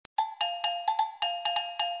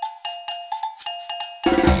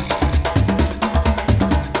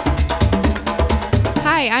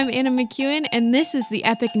Hi, I'm Anna McEwen, and this is The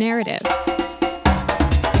Epic Narrative.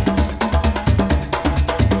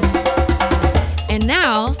 And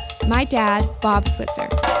now, my dad, Bob Switzer.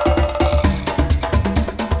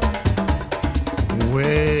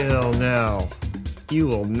 Well, now, you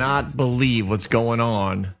will not believe what's going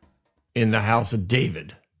on in the house of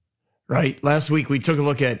David, right? Last week, we took a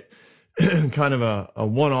look at kind of a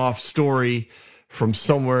one-off story from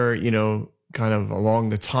somewhere, kind of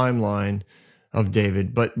along the timeline of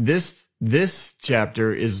David. But this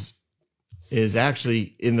chapter is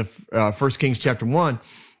actually in the 1 Kings chapter 1.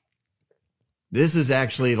 This is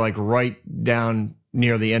actually like right down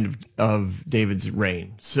near the end of David's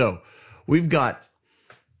reign. So we've got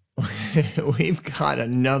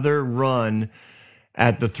another run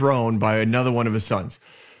at the throne by another one of his sons.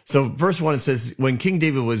 So verse 1, it says, when King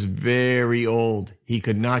David was very old, he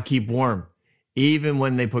could not keep warm, even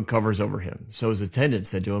when they put covers over him. So his attendant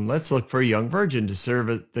said to him, let's look for a young virgin to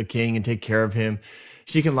serve the king and take care of him.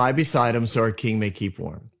 She can lie beside him so our king may keep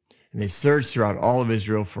warm. And they searched throughout all of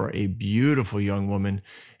Israel for a beautiful young woman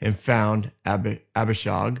and found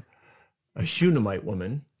Abishag, a Shunammite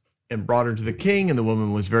woman, and brought her to the king. And the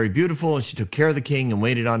woman was very beautiful, and she took care of the king and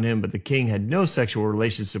waited on him. But the king had no sexual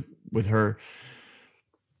relationship with her.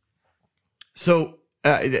 So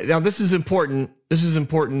now this is important. This is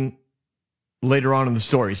important later on in the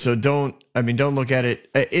story. So don't look at it.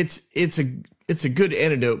 It's a good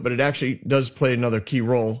antidote, but it actually does play another key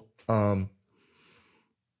role.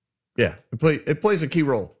 It plays a key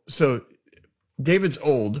role. So David's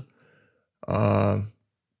old. Now,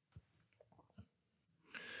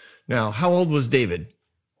 how old was David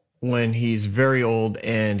when he's very old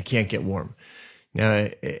and can't get warm? Now,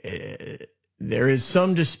 there is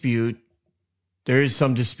some dispute. As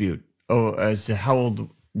to how old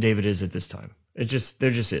David is at this time. There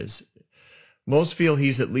just is. Most feel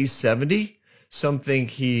he's at least 70. Some think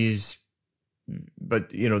he's,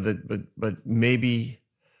 but maybe.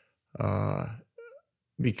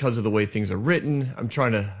 Because of the way things are written, I'm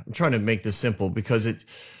trying to make this simple because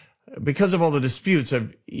of all the disputes.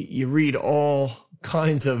 You read all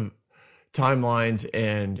kinds of timelines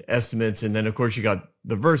and estimates, and then of course you got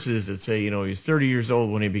the verses that say he's 30 years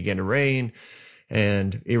old when he began to reign,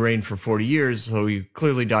 and he reigned for 40 years, so he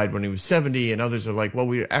clearly died when he was 70. And others are like, well,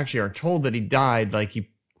 we actually aren't told that he died, like he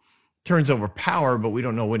turns over power, but we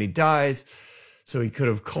don't know when he dies, so he could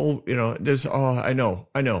have I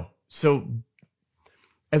know. So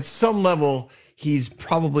at some level, he's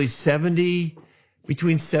probably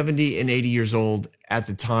between 70 and 80 years old at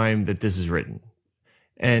the time that this is written.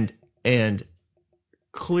 And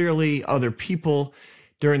clearly other people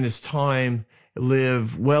during this time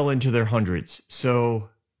live well into their hundreds. So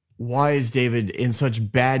why is David in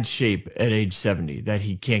such bad shape at age 70 that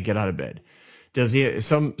he can't get out of bed? Does he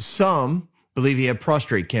some believe he had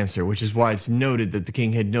prostate cancer, which is why it's noted that the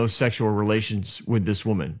king had no sexual relations with this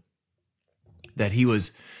woman, that he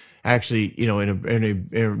was actually, in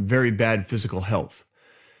a very bad physical health,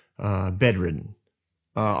 bedridden.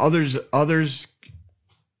 Others,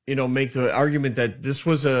 make the argument that this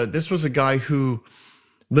was a guy who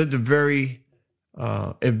lived a very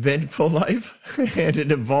eventful life, and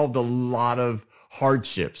it involved a lot of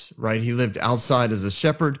hardships. Right? He lived outside as a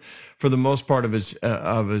shepherd for the most part of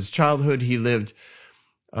his childhood. He lived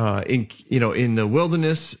in the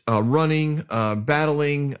wilderness, running,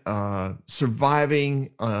 battling, surviving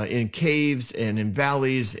in caves and in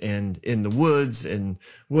valleys and in the woods and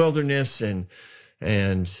wilderness and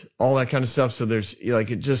all that kind of stuff. So there's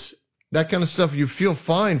that kind of stuff. You feel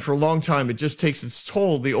fine for a long time. It just takes its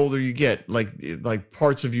toll the older you get. Like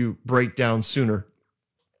parts of you break down sooner,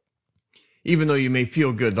 even though you may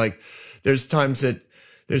feel good. Like there's times that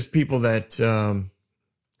there's people that.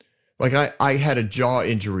 I had a jaw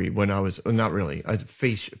injury when I was, not really, a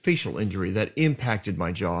facial injury that impacted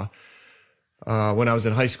my jaw when I was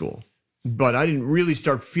in high school. But I didn't really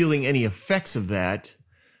start feeling any effects of that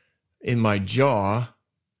in my jaw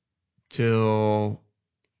till,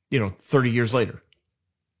 30 years later.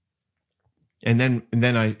 And then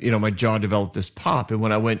I, my jaw developed this pop. And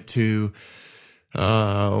when I went to,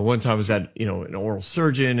 one time I was at, an oral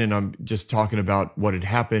surgeon, and I'm just talking about what had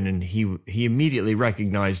happened, and he immediately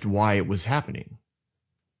recognized why it was happening.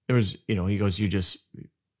 There was, he goes,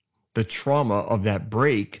 the trauma of that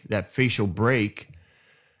break, that facial break,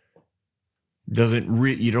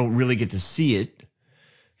 you don't really get to see it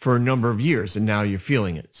for a number of years, and now you're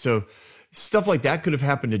feeling it. So stuff like that could have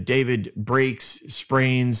happened to David: breaks,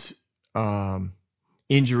 sprains,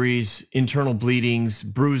 injuries, internal bleedings,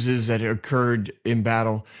 bruises that occurred in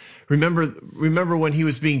battle. Remember when he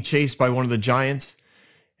was being chased by one of the giants,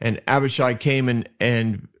 and Abishai came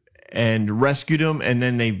and and rescued him. And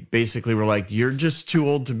then they basically were like, "You're just too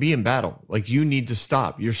old to be in battle. Like, you need to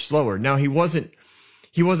stop. You're slower." Now he wasn't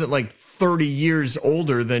like 30 years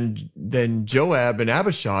older than Joab and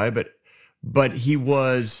Abishai, but he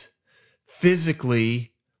was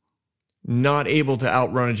physically not able to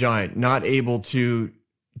outrun a giant, not able to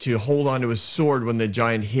hold onto his sword when the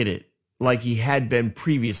giant hit it like he had been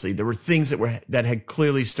previously. There were things that had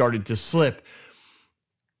clearly started to slip.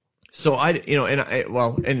 So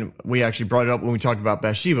and we actually brought it up when we talked about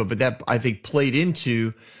Bathsheba, but that I think played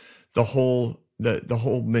into the whole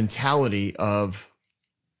mentality of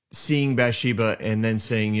seeing Bathsheba and then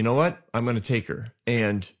saying, "You know what? I'm going to take her,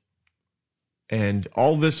 and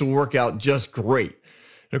all this will work out just great."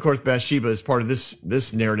 And of course, Bathsheba is part of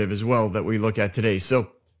this narrative as well that we look at today.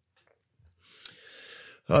 So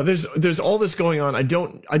there's all this going on. I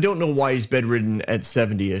don't know why he's bedridden at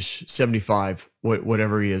 70-ish, 75,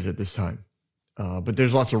 whatever he is at this time. But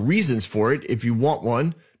there's lots of reasons for it. If you want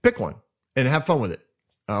one, pick one and have fun with it.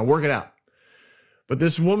 Work it out. But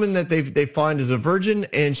this woman that they find is a virgin,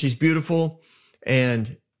 and she's beautiful,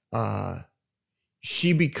 and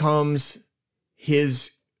she becomes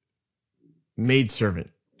his maidservant.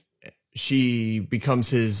 She becomes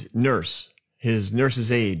his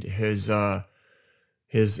nurse's aide, his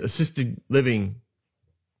assisted living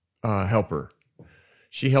helper.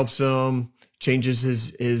 She helps him, changes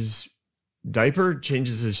his diaper,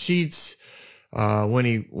 changes his sheets.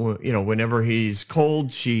 Whenever he's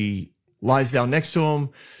cold, she lies down next to him,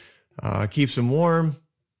 keeps him warm.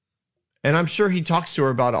 And I'm sure he talks to her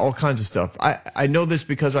about all kinds of stuff. I know this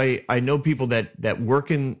because I know people that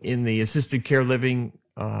work in the assisted care living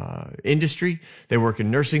industry. They work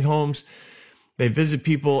in nursing homes. They visit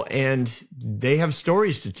people and they have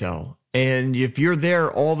stories to tell. And if you're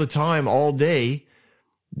there all the time, all day,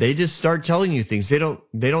 they just start telling you things. They don't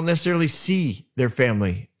necessarily see their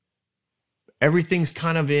family. Everything's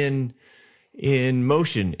kind of in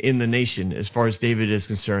motion in the nation as far as David is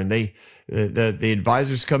concerned. The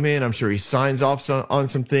advisors come in. I'm sure he signs off on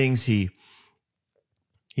some things. He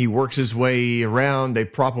works his way around. They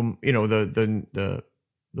prop him.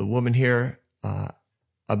 The woman here,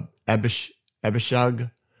 Abishag,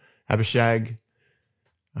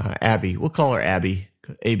 Abby. We'll call her Abby.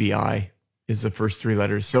 ABI is the first three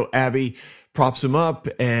letters. So Abby props him up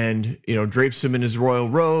and drapes him in his royal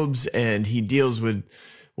robes, and he deals with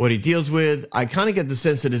what he deals with. I kind of get the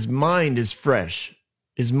sense that his mind is fresh.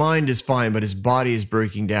 His mind is fine, but his body is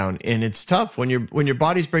breaking down, and it's tough when your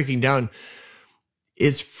body's breaking down.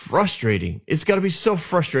 It's frustrating. It's got to be so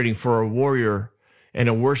frustrating for a warrior and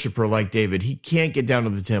a worshiper like David. He can't get down to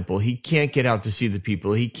the temple. He can't get out to see the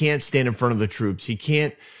people. He can't stand in front of the troops. He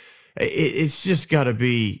can't. It's just got to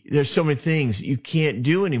be. There's so many things you can't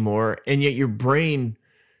do anymore, and yet your brain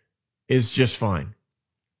is just fine.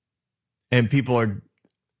 And people are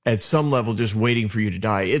at some level just waiting for you to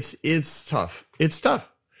die. It's tough. It's tough.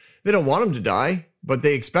 They don't want him to die, but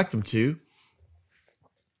they expect him to.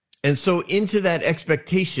 And so into that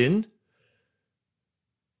expectation,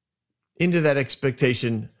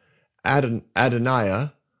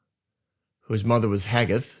 Adoniah, whose mother was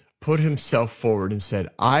Haggith, put himself forward and said,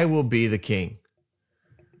 "I will be the king."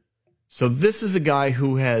 So this is a guy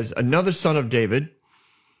who has another son of David,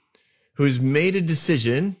 who's made a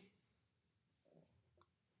decision.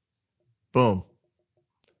 Boom.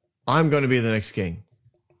 I'm going to be the next king.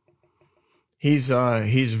 He's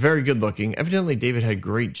very good looking. Evidently, David had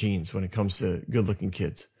great genes when it comes to good looking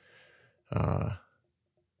kids.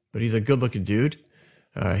 But he's a good looking dude.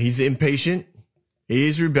 He's impatient.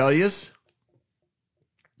 He's rebellious.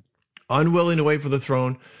 Unwilling to wait for the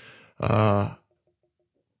throne. Yeah.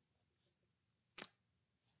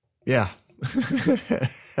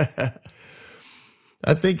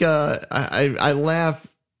 I think I laugh,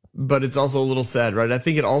 but it's also a little sad, right? I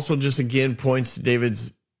think it also just again points to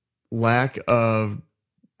David's lack of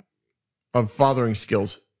fathering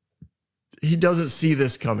skills. He doesn't see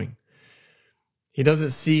this coming. He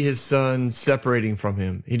doesn't see his son separating from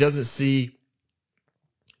him. He doesn't see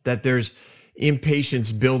that there's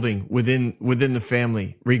impatience building within the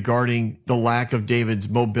family regarding the lack of David's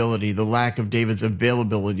mobility, the lack of David's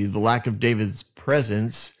availability, the lack of David's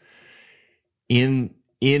presence in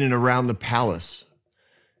and around the palace,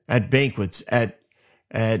 at banquets, at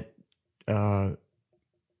what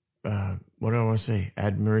do I want to say?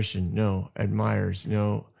 Admiration? No. Admires?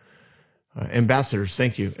 No. Ambassadors.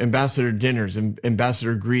 Thank you. Ambassador dinners and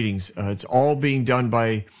ambassador greetings. It's all being done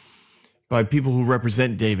by people who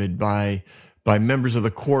represent David, by members of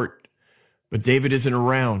the court. But David isn't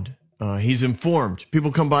around. He's informed.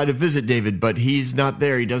 People come by to visit David, but he's not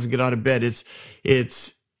there. He doesn't get out of bed.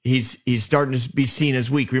 It's he's starting to be seen as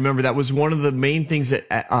weak. Remember, that was one of the main things that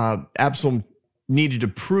Absalom needed to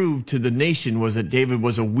prove to the nation, was that David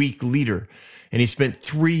was a weak leader. And he spent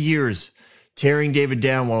 3 years tearing David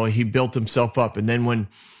down while he built himself up. And then when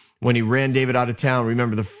he ran David out of town,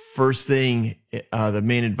 remember the first thing the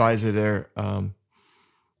main advisor there,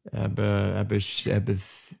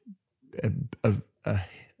 Mephibosheth.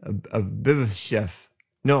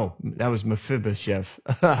 No, that was Mephibosheth.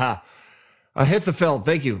 Ahithophel,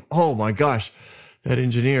 thank you. Oh my gosh, that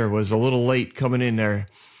engineer was a little late coming in there.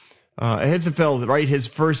 Ahithophel, right? His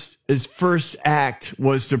first act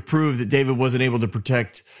was to prove that David wasn't able to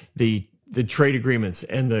protect the trade agreements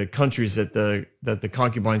and the countries that the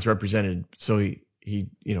concubines represented. So he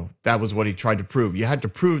that was what he tried to prove. You had to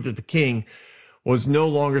prove that the king was no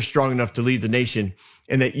longer strong enough to lead the nation,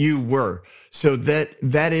 and that you were. So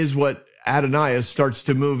that is what Adoniah starts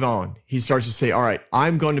to move on. He starts to say, all right,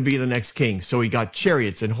 I'm going to be the next king. So he got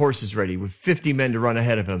chariots and horses ready with 50 men to run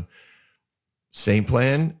ahead of him. Same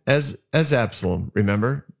plan as Absalom,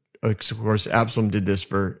 remember? Of course, Absalom did this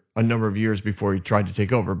for a number of years before he tried to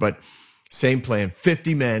take over, but same plan,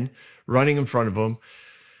 50 men running in front of him.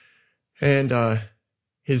 And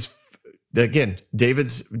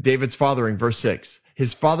David's fathering, verse 6.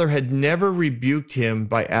 His father had never rebuked him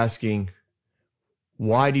by asking,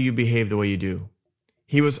 why do you behave the way you do?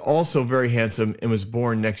 He was also very handsome and was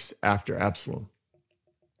born next after Absalom.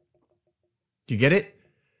 Do you get it?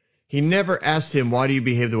 He never asked him, why do you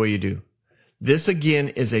behave the way you do? This again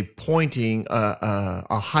is a pointing,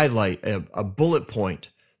 a highlight, a bullet point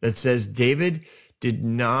that says David did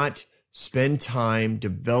not spend time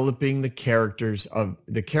developing the character of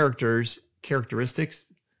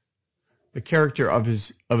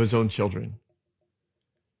his own children.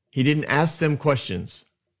 He didn't ask them questions.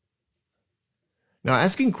 Now,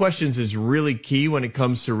 asking questions is really key when it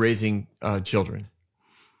comes to raising children.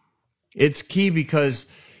 It's key because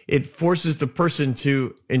it forces the person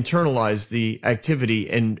to internalize the activity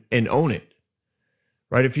and own it,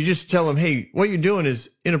 right? If you just tell them, hey, what you're doing is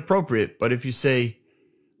inappropriate, but if you say,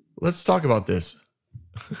 let's talk about this.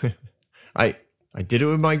 I did it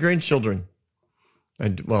with my grandchildren.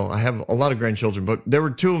 I have a lot of grandchildren, but there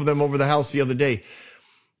were 2 of them over the house the other day.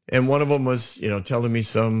 And one of them was, telling me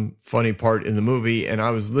some funny part in the movie, and I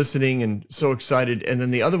was listening and so excited. And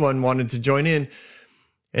then the other one wanted to join in,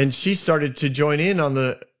 and she started to join in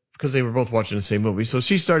because they were both watching the same movie. So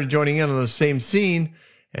she started joining in on the same scene,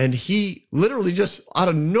 and he literally just out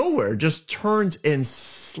of nowhere just turns and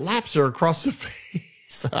slaps her across the face.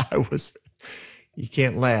 You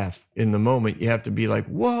can't laugh in the moment. You have to be like,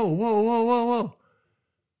 whoa, whoa, whoa, whoa, whoa.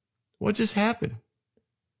 What just happened?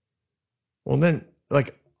 Well, then,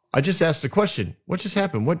 I just asked a question. What just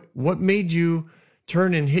happened? What made you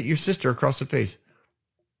turn and hit your sister across the face?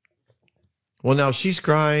 Well, now she's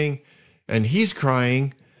crying and he's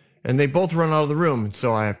crying, and they both run out of the room. And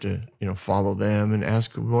so I have to, follow them and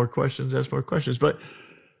ask more questions.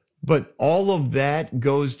 But all of that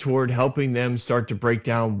goes toward helping them start to break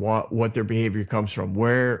down what their behavior comes from,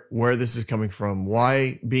 where this is coming from,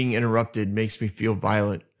 why being interrupted makes me feel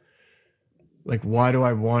violent. Like, why do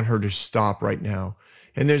I want her to stop right now?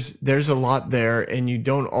 And there's a lot there, and you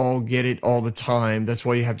don't all get it all the time. That's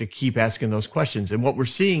why you have to keep asking those questions. And what we're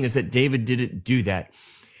seeing is that David didn't do that.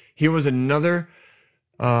 Here was another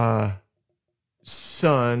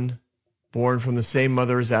son born from the same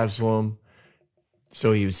mother as Absalom.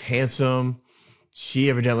 So he was handsome. She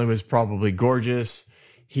evidently was probably gorgeous.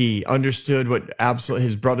 He understood what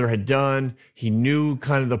his brother had done. He knew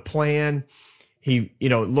kind of the plan. He,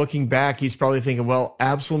 looking back, he's probably thinking, well,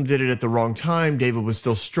 Absalom did it at the wrong time. David was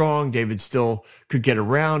still strong. David still could get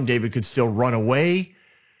around. David could still run away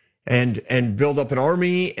and build up an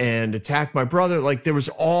army and attack my brother. Like, there was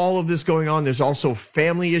all of this going on. There's also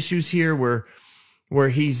family issues here where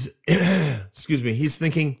he's, he's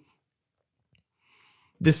thinking,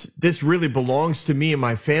 this really belongs to me and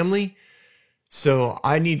my family, so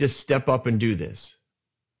I need to step up and do this.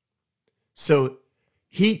 So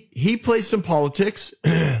he plays some politics,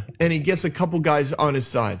 and he gets a couple guys on his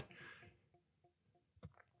side.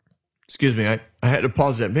 Excuse me, I had to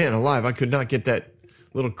pause that. Man alive, I could not get that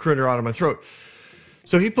little critter out of my throat.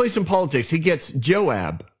 So he plays some politics. He gets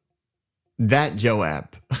Joab.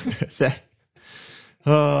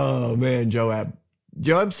 Oh man, Joab.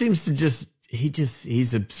 Joab seems to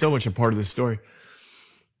he's so much a part of the story.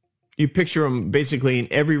 You picture him basically in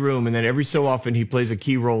every room, and then every so often he plays a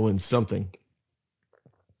key role in something.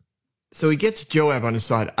 So he gets Joab on his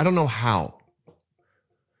side. I don't know how,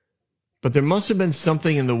 but there must have been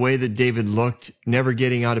something in the way that David looked, never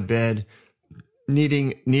getting out of bed,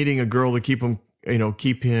 needing a girl to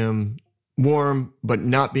keep him warm, but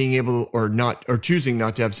not being able or choosing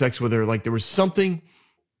not to have sex with her. Like there was something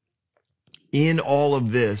in all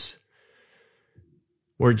of this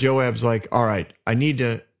where Joab's like, all right, I need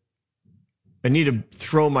to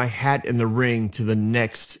throw my hat in the ring to the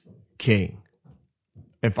next king.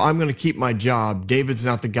 If I'm going to keep my job, David's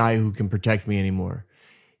not the guy who can protect me anymore.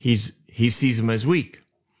 He sees him as weak.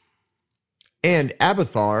 And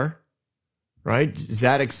Abiathar, right,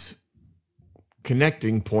 Zadok's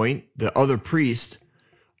connecting point, the other priest,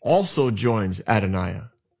 also joins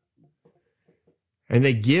Adoniah. And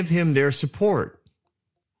they give him their support.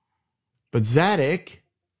 But Zadok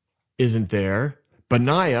isn't there.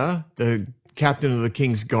 Benaiah, the captain of the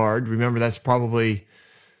king's guard, remember that's probably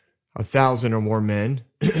 1,000 or more men.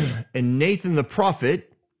 And Nathan the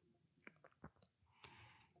prophet,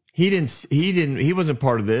 he wasn't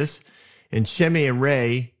part of this. And Shimei and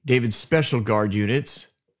Ray, David's special guard units,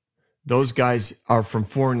 those guys are from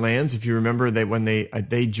foreign lands. If you remember, when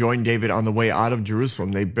they joined David on the way out of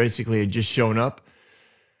Jerusalem, they basically had just shown up.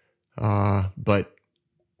 But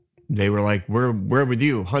they were like, we're with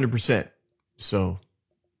you 100%. So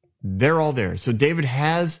they're all there. So David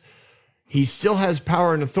he still has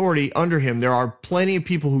power and authority under him. There are plenty of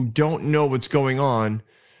people who don't know what's going on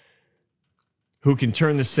who can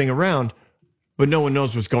turn this thing around, but no one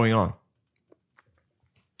knows what's going on.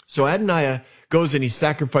 So Adoniah goes and he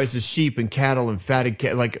sacrifices sheep and cattle and fatted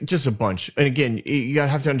cattle, like just a bunch. And again, you gotta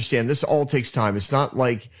have to understand this all takes time. It's not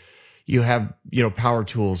like you have, power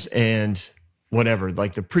tools and whatever.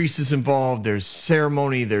 Like the priest is involved. There's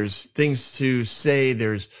ceremony. There's things to say.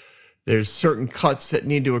 There's certain cuts that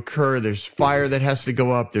need to occur. There's fire that has to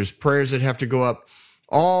go up. There's prayers that have to go up.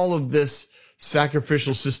 All of this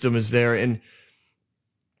sacrificial system is there. And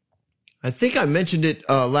I think I mentioned it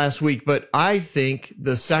last week, but I think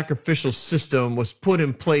the sacrificial system was put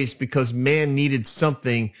in place because man needed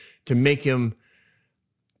something to make him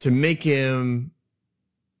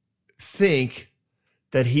think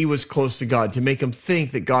that he was close to God, to make him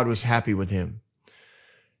think that God was happy with him.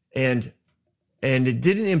 And it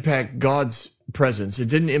didn't impact God's presence. It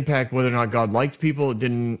didn't impact whether or not God liked people. It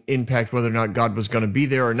didn't impact whether or not God was going to be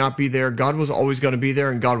there or not be there. God was always going to be there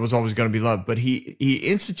and God was always going to be loved. But he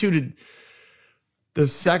instituted the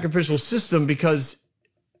sacrificial system because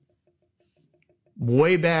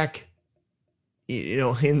way back,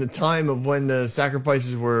 in the time of when the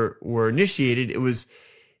sacrifices were initiated, it was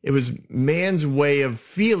man's way of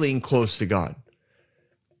feeling close to God.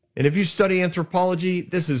 And if you study anthropology,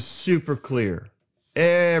 this is super clear.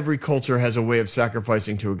 Every culture has a way of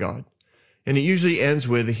sacrificing to a god. And it usually ends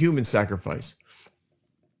with a human sacrifice.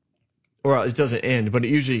 Or it doesn't end, but it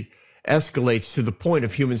usually escalates to the point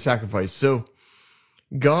of human sacrifice. So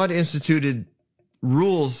God instituted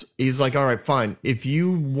rules. He's like, all right, fine. If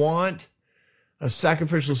you want a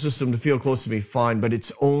sacrificial system to feel close to me, fine, but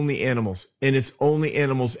it's only animals. And it's only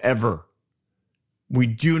animals ever. We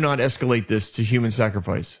do not escalate this to human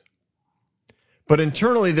sacrifice. But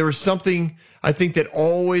internally, there was something I think that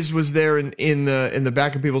always was there in the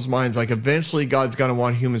back of people's minds. Like eventually, God's going to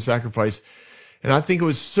want human sacrifice, and I think it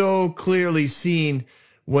was so clearly seen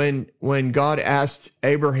when God asked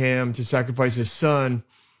Abraham to sacrifice his son.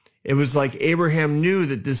 It was like Abraham knew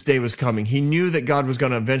that this day was coming. He knew that God was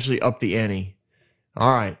going to eventually up the ante.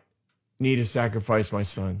 All right, need to sacrifice my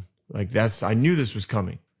son. Like I knew this was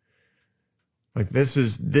coming. Like this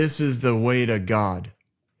is the way to God.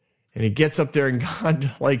 And he gets up there and God,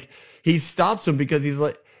 like, he stops him because he's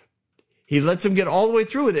like, he lets him get all the way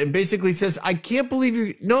through it and basically says, I can't believe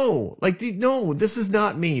you. No, no, this is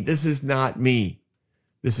not me. This is not me.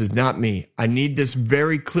 This is not me. I need this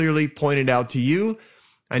very clearly pointed out to you.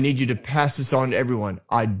 I need you to pass this on to everyone.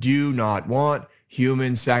 I do not want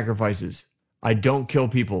human sacrifices. I don't kill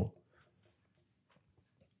people.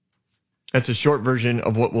 That's a short version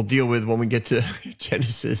of what we'll deal with when we get to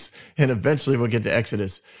Genesis, and eventually we'll get to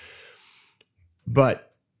Exodus.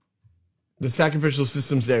 But the sacrificial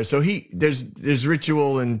system's there. So there's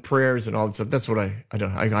ritual and prayers and all that stuff. That's what I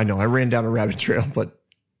know. I ran down a rabbit trail, but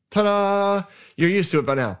ta-da! You're used to it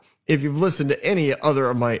by now. If you've listened to any other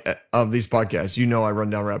of these podcasts, you know I run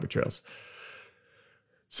down rabbit trails.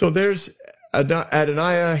 So there's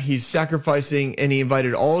Adoniah, he's sacrificing, and he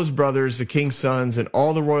invited all his brothers, the king's sons, and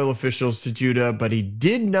all the royal officials to Judah, but he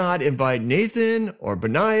did not invite Nathan or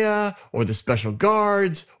Benaiah or the special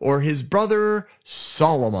guards or his brother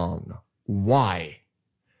Solomon. Why?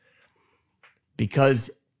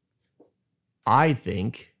 Because I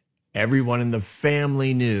think everyone in the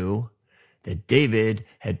family knew that David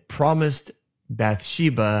had promised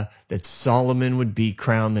Bathsheba that Solomon would be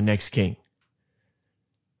crowned the next king.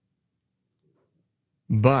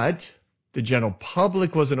 But the general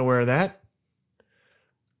public wasn't aware of that.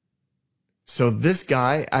 So this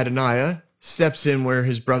guy, Adoniah, steps in where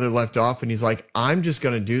his brother left off, and he's like, I'm just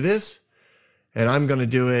going to do this, and I'm going to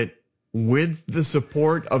do it with the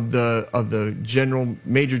support of the general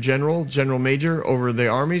major over the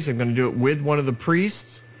armies. I'm going to do it with one of the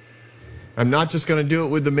priests. I'm not just going to do it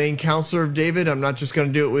with the main counselor of David. I'm not just going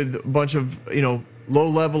to do it with a bunch of,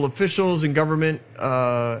 low-level officials and government,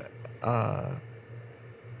 not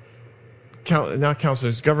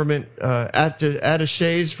counselors, government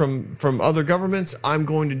attaches from other governments. I'm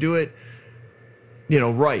going to do it,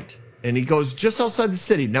 right. And he goes just outside the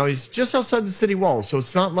city. Now he's just outside the city walls, so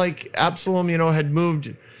it's not like Absalom, had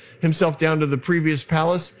moved himself down to the previous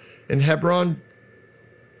palace in Hebron.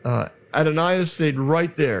 Adoniah stayed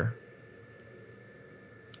right there.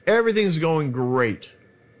 Everything's going great.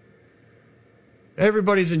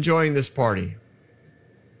 Everybody's enjoying this party.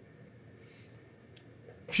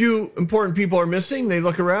 Few important people are missing. They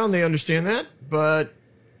look around, they understand that, but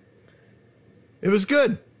it was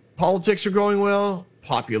good. Politics are going well.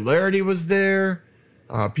 Popularity was there.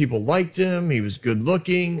 People liked him. He was good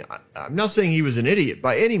looking. I'm not saying he was an idiot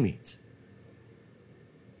by any means.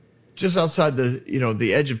 Just outside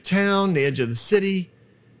the edge of town, the edge of the city.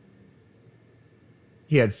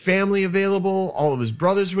 He had family available. All of his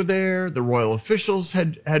brothers were there. The royal officials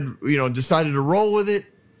had decided to roll with it.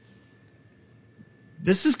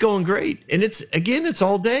 This is going great. And it's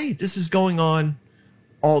all day. This is going on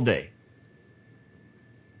all day.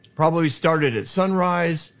 Probably started at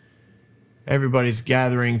sunrise. Everybody's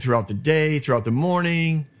gathering throughout the day, throughout the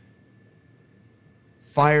morning.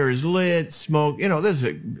 Fire is lit, smoke. There's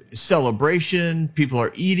a celebration. People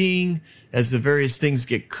are eating as the various things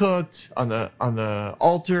get cooked on the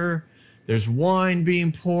altar. There's wine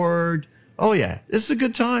being poured. Oh yeah, this is a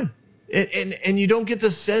good time. And you don't get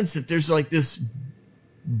the sense that there's like this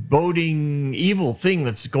boding evil thing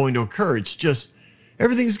that's going to occur. It's just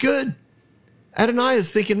everything's good. Adoniah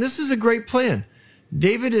is thinking, this is a great plan.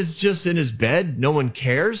 David is just in his bed. No one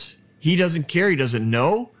cares. He doesn't care. He doesn't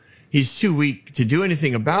know. He's too weak to do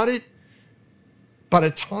anything about it. By the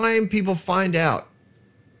time people find out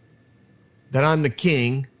that I'm the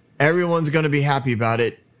king, everyone's going to be happy about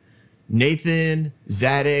it. Nathan,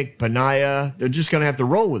 Zadok, Benaiah, they're just going to have to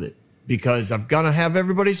roll with it because I've got to have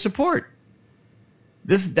everybody's support.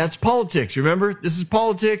 That's politics, remember? This is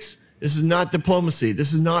politics. This is not diplomacy.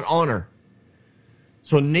 This is not honor.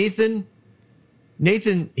 So Nathan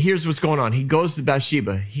hears what's going on. He goes to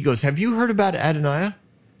Bathsheba. He goes, have you heard about Adoniah,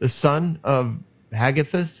 the son of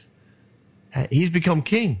Haggith? He's become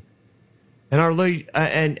king.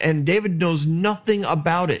 And David knows nothing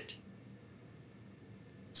about it.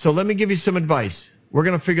 So let me give you some advice. We're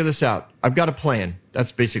going to figure this out. I've got a plan.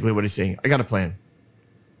 That's basically what he's saying. I got a plan.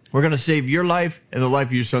 We're going to save your life and the life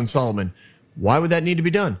of your son Solomon. Why would that need to be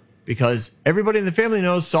done? Because everybody in the family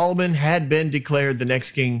knows Solomon had been declared the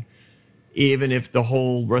next king, even if the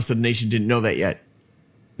whole rest of the nation didn't know that yet.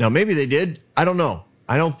 Now, maybe they did. I don't know.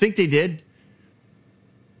 I don't think they did.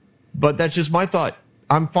 But that's just my thought.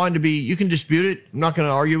 I'm fine to you can dispute it. I'm not going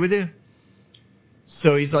to argue with you.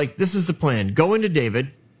 So he's like, this is the plan. Go into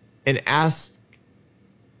David and ask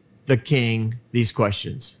the king these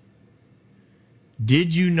questions.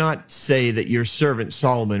 Did you not say that your servant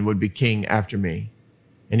Solomon would be king after me,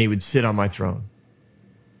 and he would sit on my throne?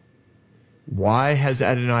 Why has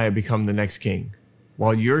Adoniah become the next king?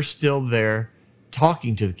 While you're still there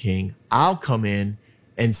talking to the king, I'll come in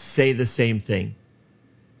and say the same thing.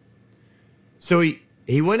 So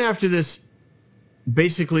he went after this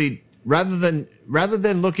basically rather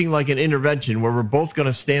than looking like an intervention where we're both going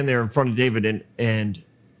to stand there in front of David and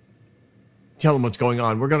tell him what's going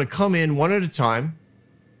on. We're going to come in one at a time.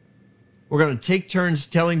 We're going to take turns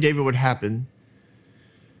telling David what happened.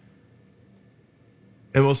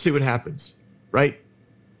 And we'll see what happens, right?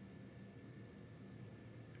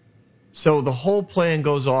 So the whole plan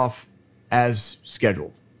goes off as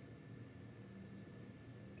scheduled.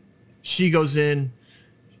 She goes in.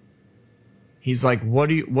 He's like, what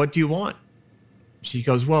do you want? She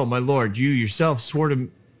goes, well, my lord, you yourself swore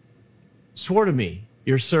to me,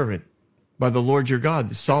 your servant, by the Lord your God,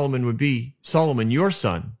 that Solomon, your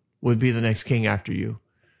son, would be the next king after you.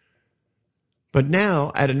 But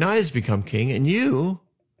now Adonai has become king, and you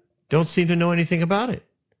don't seem to know anything about it.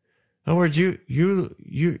 In other words,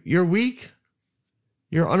 you're weak.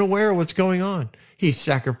 You're unaware of what's going on. He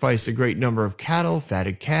sacrificed a great number of cattle,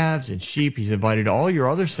 fatted calves, and sheep. He's invited all your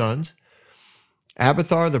other sons.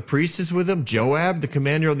 Abiathar the priest is with him. Joab, the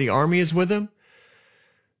commander of the army, is with him.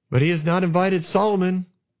 But he has not invited Solomon.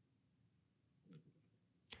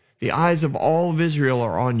 The eyes of all of Israel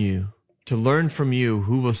are on you to learn from you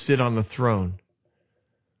who will sit on the throne.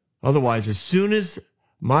 Otherwise, as soon as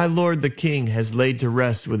My lord the king has laid to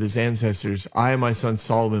rest with his ancestors. I and my son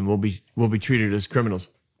Solomon will be treated as criminals.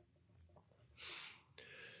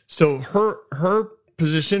 So her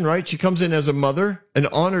position, right? She comes in as a mother, an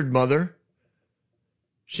honored mother.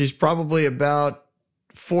 She's probably about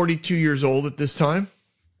 42 years old at this time.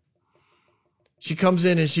 She comes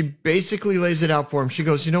in and she basically lays it out for him. She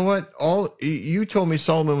goes, you know what? You told me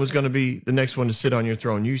Solomon was going to be the next one to sit on your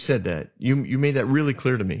throne. You said that. You made that really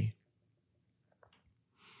clear to me.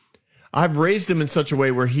 I've raised him in such a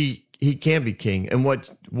way where he can be king. And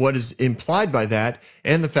what is implied by that,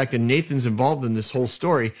 and the fact that Nathan's involved in this whole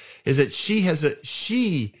story, is that she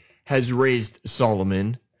has raised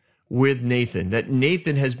Solomon with Nathan. That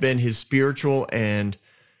Nathan has been his spiritual and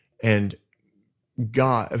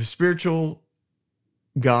God, a spiritual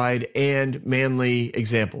guide and manly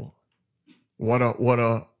example. What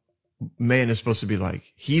a man is supposed to be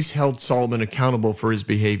like. He's held Solomon accountable for his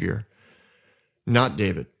behavior, not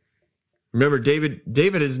David. Remember,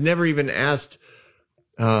 David has never even asked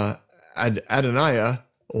Adoniah,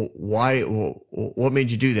 what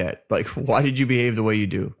made you do that? Like, why did you behave the way you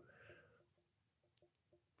do?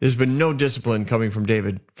 There's been no discipline coming from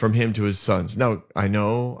David, from him to his sons. Now, I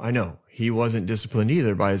know. He wasn't disciplined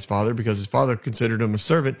either by his father, because his father considered him a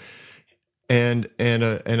servant and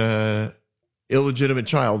a illegitimate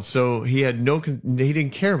child. So he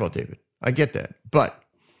didn't care about David. I get that. But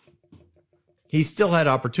he still had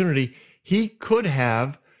opportunity. He could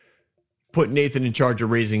have put Nathan in charge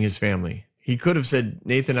of raising his family. He could have said,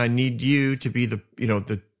 Nathan, I need you to be the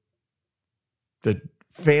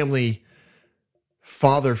family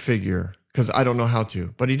father figure, because I don't know how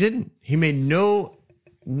to. But he didn't. He made no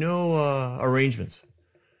arrangements,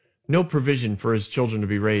 no provision for his children to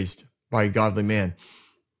be raised by a godly man.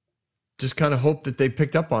 Just kind of hoped that they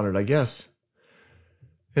picked up on it, I guess.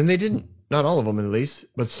 And they didn't. Not all of them, at least.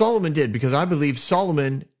 But Solomon did, because I believe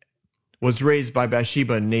Solomon was raised by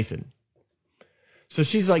Bathsheba and Nathan. So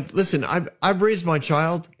she's like, listen, I've raised my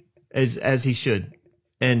child as he should,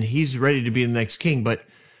 and he's ready to be the next king. But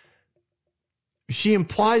she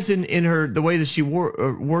implies in her, the way that she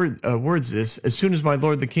words this, as soon as my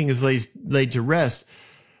lord the king is laid to rest,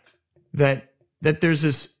 that there's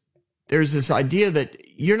this idea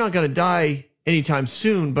that you're not going to die anytime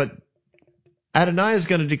soon, but Adoniah is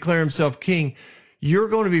going to declare himself king. You're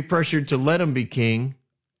going to be pressured to let him be king.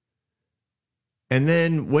 And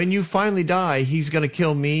then when you finally die, he's going to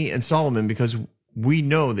kill me and Solomon, because we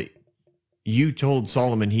know that you told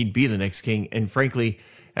Solomon he'd be the next king. And frankly,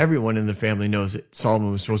 everyone in the family knows that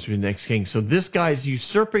Solomon was supposed to be the next king. So this guy's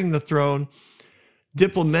usurping the throne,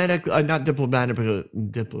 but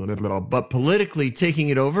politically taking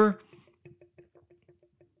it over.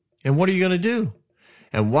 And what are you going to do?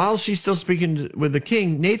 And while she's still speaking with the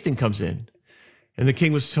king, Nathan comes in. And the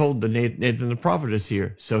king was told that Nathan the prophet is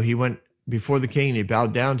here. So he went before the king and he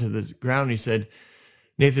bowed down to the ground. And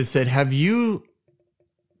Nathan said, have you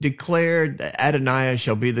declared that Adoniah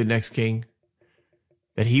shall be the next king?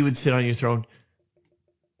 That he would sit on your throne?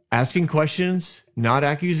 Asking questions, not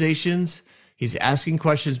accusations. He's asking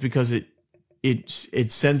questions because it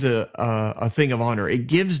sends a thing of honor. It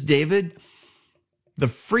gives David the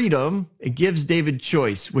freedom. It gives David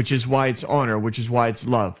choice, which is why it's honor, which is why it's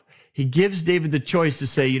love. He gives David the choice to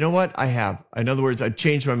say, you know what? I have. In other words, I've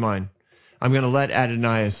changed my mind. I'm going to let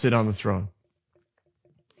Adoniah sit on the throne.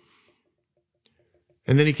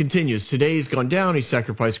 And then he continues. Today he's gone down. He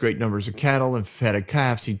sacrificed great numbers of cattle and fatted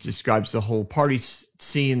calves. He describes the whole party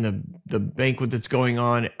scene, the banquet that's going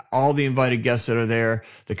on, all the invited guests that are there,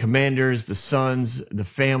 the commanders, the sons, the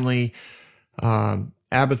family.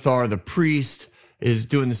 Abiathar, the priest, is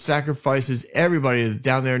doing the sacrifices. Everybody is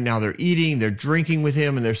down there now. They're eating, they're drinking with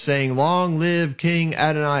him, and they're saying, long live King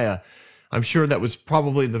Adoniah. I'm sure that was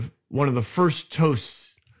probably one of the first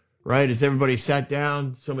toasts, right? As everybody sat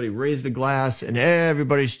down, somebody raised a glass, and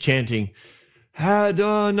everybody's chanting,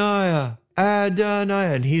 Adoniah,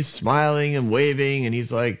 Adoniah. And he's smiling and waving, and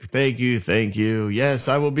he's like, thank you, thank you. Yes,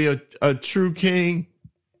 I will be a true king.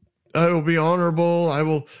 I will be honorable. I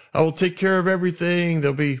will take care of everything.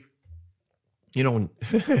 There'll be, he'll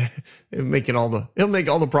make all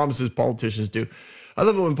the promises politicians do. I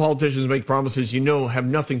love it when politicians make promises, have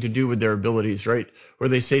nothing to do with their abilities, right? Where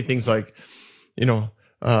they say things like,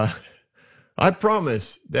 I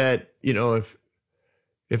promise that,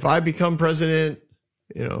 if I become president,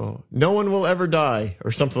 no one will ever die,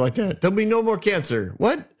 or something like that. There'll be no more cancer.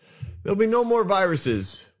 What? There'll be no more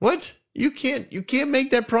viruses. What? You can't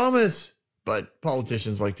make that promise. But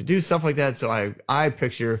politicians like to do stuff like that. So I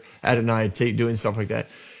picture Adoniah doing stuff like that.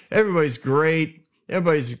 Everybody's great.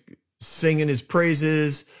 Everybody's singing his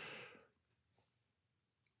praises.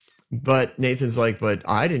 But Nathan's like, but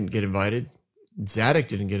I didn't get invited. Zadok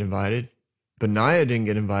didn't get invited. Benaiah didn't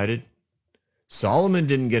get invited. Solomon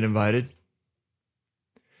didn't get invited.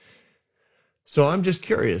 So I'm just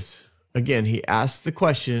curious. Again, he asked the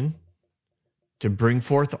question to bring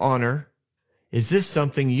forth honor. Is this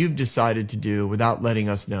something you've decided to do without letting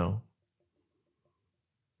us know?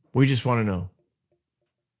 We just want to know.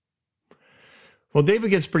 Well,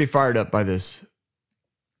 David gets pretty fired up by this.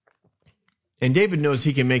 And David knows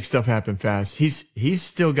he can make stuff happen fast. He's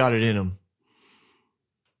still got it in him.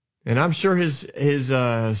 And I'm sure his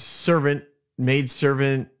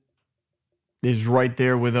maidservant is right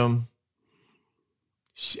there with him.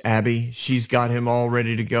 Abby, she's got him all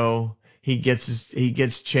ready to go. He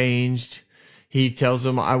gets changed. He tells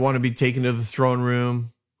him, I want to be taken to the throne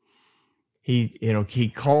room.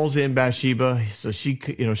 He calls in Bathsheba. So she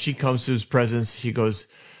comes to his presence. She goes,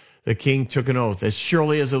 the king took an oath. As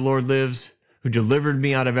surely as the Lord lives, who delivered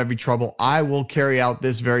me out of every trouble, I will carry out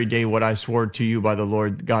this very day what I swore to you by the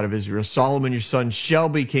Lord God of Israel. Solomon, your son, shall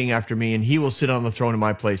be king after me, and he will sit on the throne in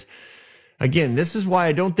my place. Again, this is why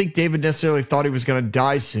I don't think David necessarily thought he was going to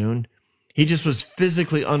die soon. He just was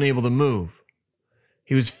physically unable to move.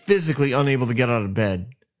 He was physically unable to get out of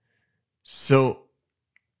bed. So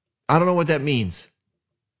I don't know what that means.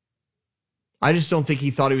 I just don't think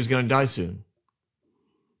he thought he was going to die soon.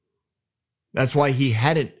 That's why he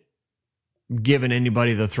hadn't given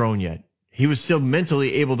anybody the throne yet. He was still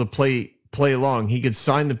mentally able to play along. He could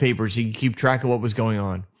sign the papers. He could keep track of what was going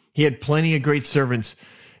on. He had plenty of great servants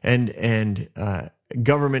and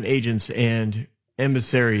government agents and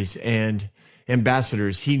emissaries and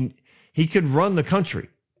ambassadors. He could run the country.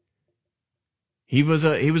 He was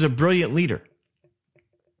a brilliant leader.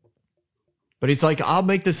 But he's like, I'll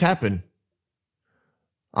make this happen.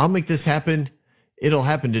 I'll make this happen. It'll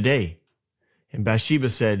happen today. And Bathsheba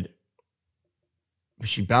said,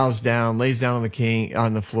 she bows down, lays down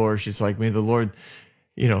on the floor. She's like, may the Lord,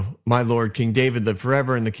 my Lord, King David live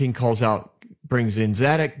forever. And the king calls out, brings in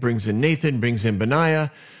Zadok, brings in Nathan, brings in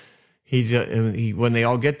Benaiah. When they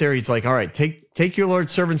all get there, he's like, all right, take your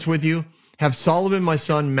Lord's servants with you. Have Solomon, my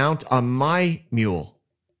son, mount on my mule,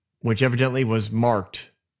 which evidently was marked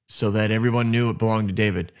so that everyone knew it belonged to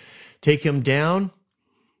David. Take him down,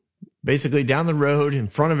 basically down the road in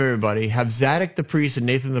front of everybody. Have Zadok the priest and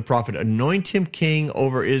Nathan the prophet anoint him king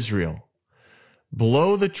over Israel.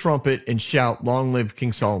 Blow the trumpet and shout, long live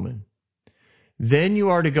King Solomon. Then you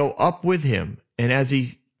are to go up with him, and as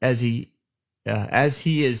he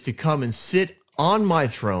is to come and sit on my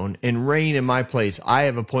throne and reign in my place, I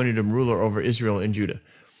have appointed him ruler over Israel and Judah.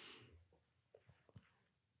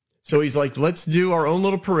 So he's like, let's do our own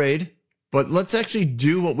little parade, but let's actually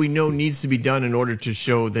do what we know needs to be done in order to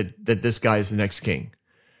show that this guy is the next king.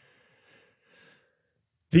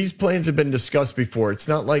 These plans have been discussed before. It's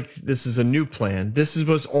not like this is a new plan. This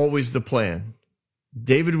was always the plan.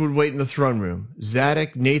 David would wait in the throne room.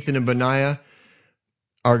 Zadok, Nathan, and Benaiah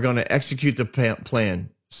are going to execute the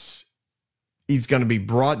plan. He's going to be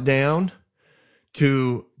brought down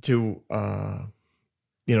to the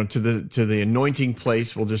anointing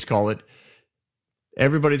place, we'll just call it.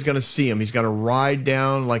 Everybody's going to see him. He's going to ride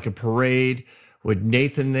down like a parade with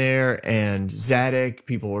Nathan there and Zadok.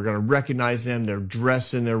 People are going to recognize them. They're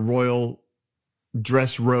dressed in their royal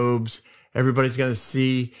dress robes. Everybody's going to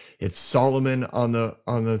see it's Solomon on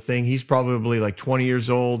the thing. He's probably like 20 years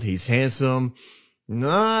old. He's handsome.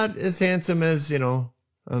 Not as handsome as,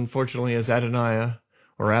 unfortunately, as Adoniah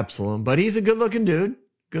or Absalom, but he's a good-looking dude.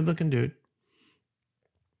 Good-looking dude.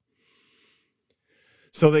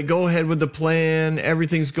 So they go ahead with the plan.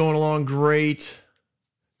 Everything's going along great.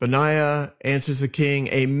 Benaiah answers the king,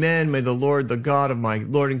 Amen. May the Lord, the God of my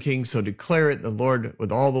Lord and King, so declare it. The Lord,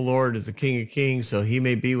 with all the Lord, is the King of kings, so he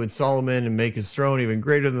may be with Solomon and make his throne even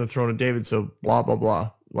greater than the throne of David. So blah, blah,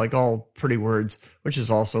 blah. Like all pretty words, which is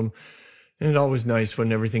awesome. And always nice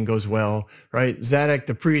when everything goes well, right? Zadok,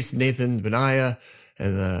 the priest, Nathan, Benaiah,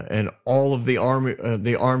 and all of the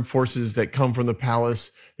armed forces that come from the palace,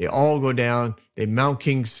 they all go down. They mount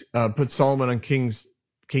put Solomon on King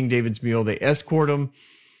David's mule. They escort him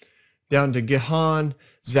down to Gihon.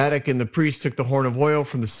 Zadok and the priest took the horn of oil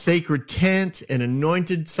from the sacred tent and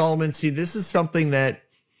anointed Solomon. See, this is something that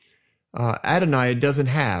Adoniah doesn't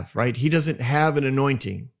have, right? He doesn't have an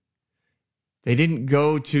anointing. They didn't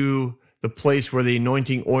go to the place where the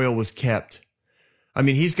anointing oil was kept. I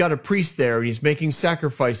mean, he's got a priest there, and he's making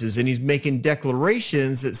sacrifices, and he's making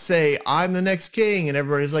declarations that say, I'm the next king. And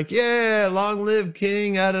everybody's like, yeah, long live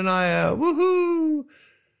King Adoniah. Woohoo!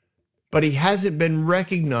 But he hasn't been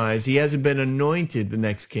recognized. He hasn't been anointed the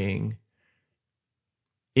next king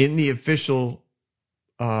in the official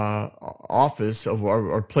office of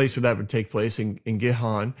our place where that would take place in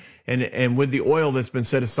Gihon, and with the oil that's been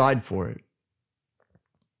set aside for it.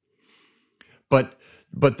 But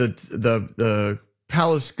the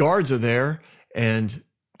palace guards are there, and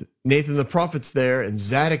Nathan the prophet's there, and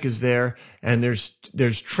Zadok is there, and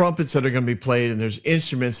there's trumpets that are going to be played, and there's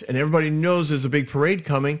instruments, and everybody knows there's a big parade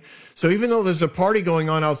coming. So even though there's a party going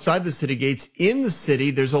on outside the city gates, in the city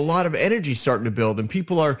there's a lot of energy starting to build, and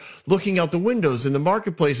people are looking out the windows, and the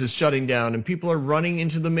marketplace is shutting down, and people are running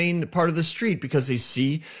into the main part of the street because they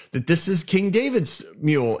see that this is King David's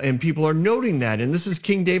mule, and people are noting that, and this is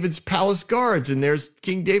King David's palace guards, and there's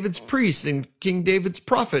King David's priest and King David's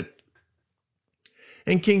prophet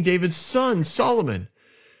and King David's son, Solomon.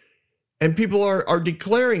 And people are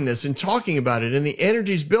declaring this and talking about it, and the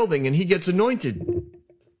energy's building, and he gets anointed.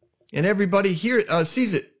 And everybody here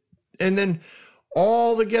sees it. And then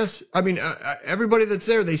all the guests, everybody that's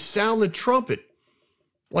there, they sound the trumpet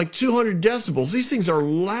like 200 decibels. These things are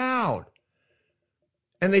loud.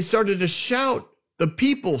 And they started to shout. The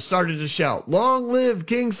people started to shout, "Long live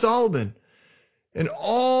King Solomon." And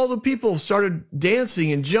all the people started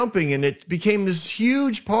dancing and jumping, and it became this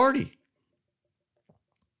huge party.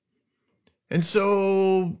 And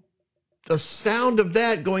so the sound of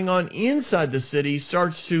that going on inside the city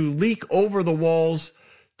starts to leak over the walls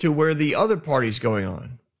to where the other party's going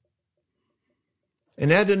on.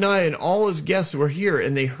 And Adonai and all his guests were here,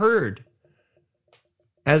 and they heard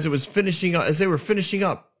as they were finishing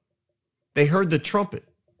up, they heard the trumpet.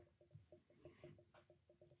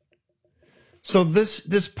 So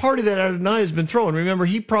this party that Adonai has been throwing, remember,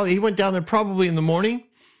 he went down there probably in the morning.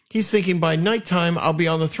 He's thinking by nighttime I'll be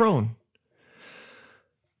on the throne.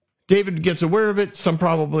 David gets aware of it, some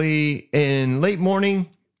probably in late morning.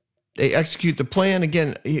 They execute the plan.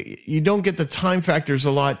 Again, you don't get the time factors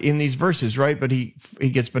a lot in these verses, right? But he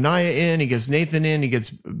gets Benaiah in, he gets Nathan in, he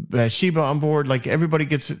gets Bathsheba on board. Like everybody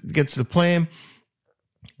gets the plan.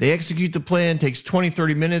 They execute the plan, takes 20,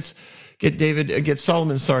 30 minutes. Get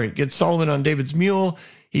Solomon on David's mule.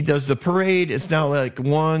 He does the parade. It's now like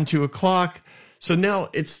 1, 2 o'clock. So now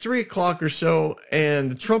it's 3 o'clock or so,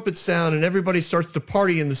 and the trumpets sound, and everybody starts to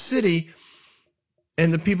party in the city.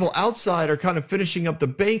 And the people outside are kind of finishing up the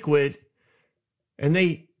banquet, and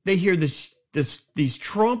they hear these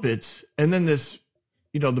trumpets, and then this,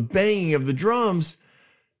 the banging of the drums,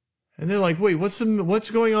 and they're like, wait, what's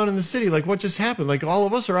going on in the city? Like, what just happened? Like, all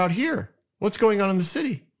of us are out here. What's going on in the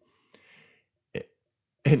city?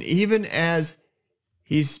 And even as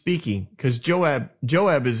he's speaking, because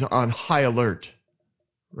Joab is on high alert,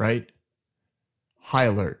 right? High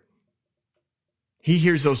alert. He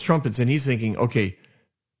hears those trumpets and he's thinking, okay,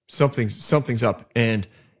 something's up. And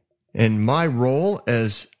my role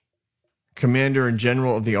as commander and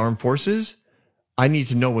general of the armed forces, I need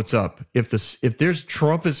to know what's up. If there's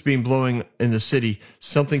trumpets being blowing in the city,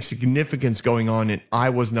 something significant's going on, and I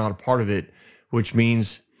was not a part of it, which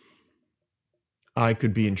means I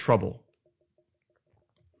could be in trouble.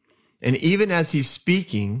 And even as he's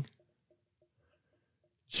speaking,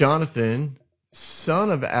 Jonathan,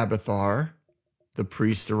 son of Abiathar, the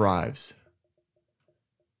priest, arrives.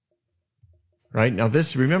 Right? Now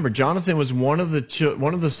remember, Jonathan was one of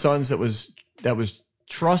the sons that was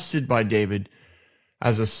trusted by David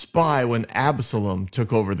as a spy when Absalom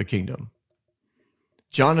took over the kingdom.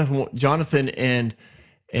 Jonathan and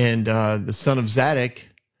the son of Zadok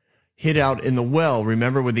hid out in the well,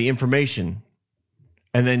 remember, with the information,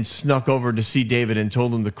 and then snuck over to see David and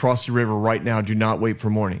told him to cross the river right now. Do not wait for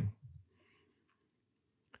morning.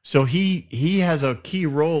 So he has a key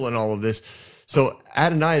role in all of this. So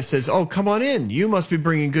Adonai says, oh, come on in. You must be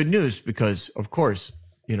bringing good news because, of course,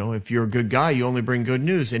 if you're a good guy, you only bring good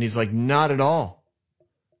news. And he's like, not at all.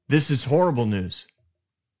 This is horrible news.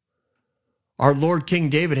 Our Lord King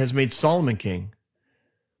David has made Solomon king.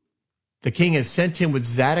 The king has sent him with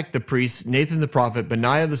Zadok the priest, Nathan the prophet,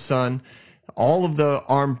 Benaiah the son, all of the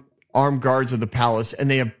armed guards of the palace, and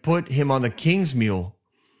they have put him on the king's mule.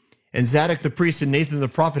 And Zadok the priest and Nathan the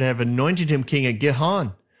prophet have anointed him king at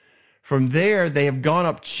Gihon. From there, they have gone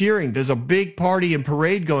up cheering. There's a big party and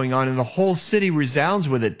parade going on, and the whole city resounds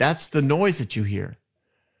with it. That's the noise that you hear.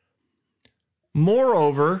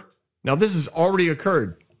 Moreover, now this has already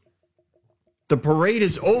occurred. The parade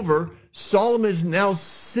is over. Solomon is now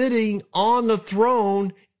sitting on the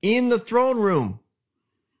throne in the throne room.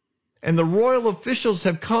 And the royal officials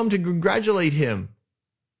have come to congratulate him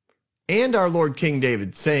and our Lord King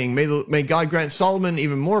David, saying, may God grant Solomon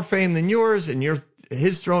even more fame than yours, and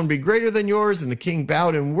his throne be greater than yours. And the king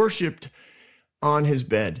bowed and worshipped on his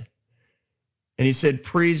bed. And he said,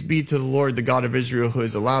 praise be to the Lord, the God of Israel, who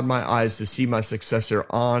has allowed my eyes to see my successor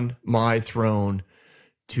on my throne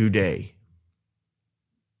today.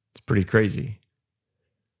 It's pretty crazy.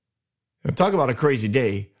 Now, talk about a crazy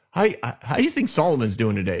day. How do you think Solomon's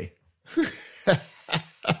doing today?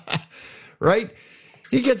 Right?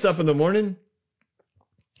 He gets up in the morning.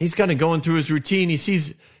 He's kind of going through his routine. He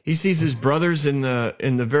sees his brothers in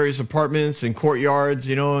the various apartments and courtyards,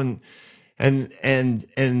 and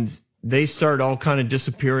they start all kind of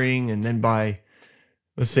disappearing. And then by,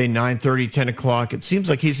 let's say 9:30, 10 o'clock, it seems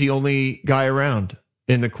like he's the only guy around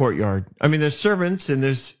in the courtyard. I mean, there's servants and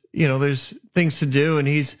there's things to do, and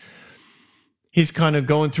he's kind of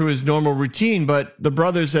going through his normal routine, but the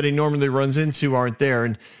brothers that he normally runs into aren't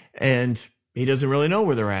there, and he doesn't really know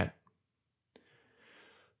where they're at.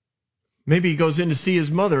 Maybe he goes in to see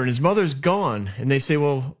his mother, and his mother's gone, and they say,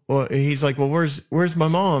 well, he's like, well, where's my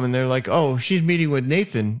mom? And they're like, oh, she's meeting with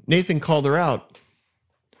Nathan. Nathan called her out.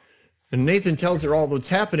 And Nathan tells her all what's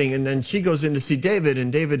happening, and then she goes in to see David,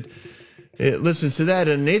 and David listens to that,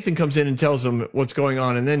 and Nathan comes in and tells him what's going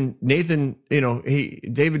on, and then Nathan,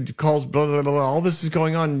 David calls, blah, blah, blah, blah, all this is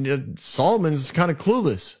going on. Solomon's kind of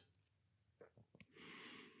clueless.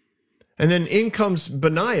 And then in comes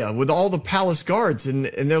Benaiah with all the palace guards, and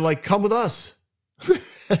they're like, come with us.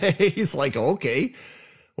 He's like, okay,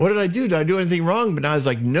 what did I do? Did I do anything wrong? Benaiah's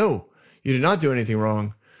like, no, you did not do anything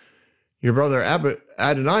wrong. Your brother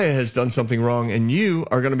Adoniah has done something wrong, and you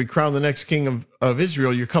are going to be crowned the next king of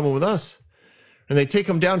Israel. You're coming with us. And they take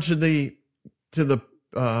him down to the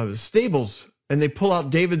stables, and they pull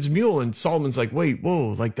out David's mule, and Solomon's like, wait, whoa,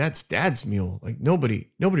 like that's Dad's mule. Like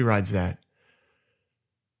nobody rides that.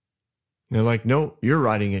 And they're like, no, you're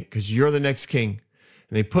riding it because you're the next king.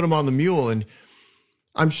 And they put him on the mule, and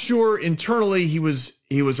I'm sure internally he was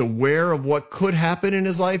aware of what could happen in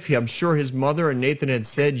his life. I'm sure his mother and Nathan had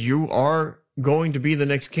said, you are going to be the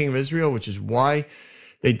next king of Israel, which is why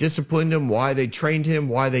they disciplined him, why they trained him,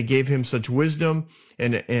 why they gave him such wisdom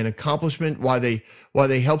and accomplishment, why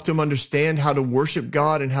they helped him understand how to worship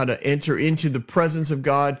God and how to enter into the presence of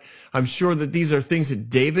God. I'm sure that these are things that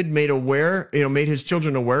David made his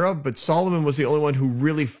children aware of, but Solomon was the only one who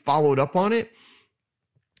really followed up on it,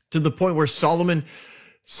 to the point where Solomon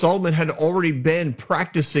had already been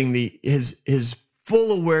practicing his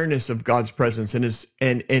full awareness of God's presence,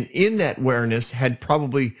 and in that awareness had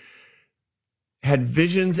probably had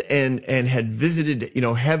visions and had visited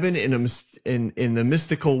heaven in the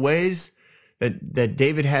mystical ways that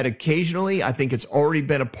David had occasionally. I think it's already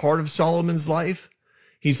been a part of Solomon's life.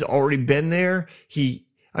 He's already been there. He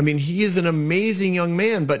is an amazing young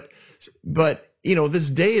man, but this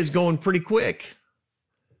day is going pretty quick.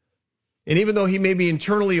 And even though he may be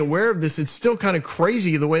internally aware of this, it's still kind of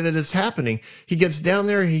crazy the way that it's happening. He gets down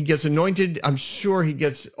there, he gets anointed. I'm sure he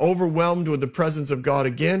gets overwhelmed with the presence of God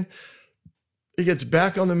again. He gets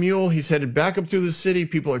back on the mule. He's headed back up through the city.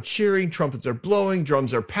 People are cheering. Trumpets are blowing.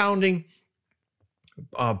 Drums are pounding.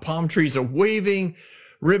 Palm trees are waving.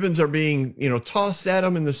 Ribbons are being, tossed at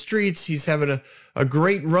him in the streets. He's having a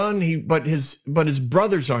great run. But his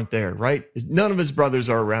brothers aren't there, right? None of his brothers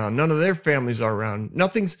are around. None of their families are around.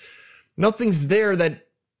 Nothing's there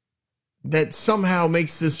that somehow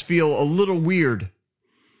makes this feel a little weird.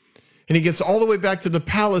 And he gets all the way back to the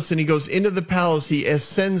palace, and he goes into the palace. He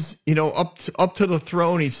ascends, up to the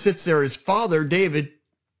throne. He sits there. His father, David,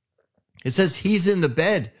 it says he's in the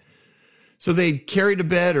bed. So they carried a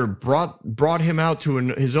bed or brought him out to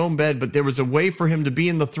his own bed, but there was a way for him to be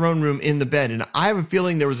in the throne room in the bed. And I have a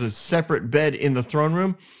feeling there was a separate bed in the throne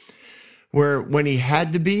room where when he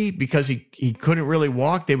had to be, because he couldn't really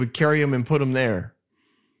walk, they would carry him and put him there.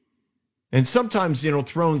 And sometimes,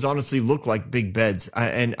 thrones honestly look like big beds.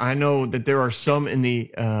 And I know that there are some in the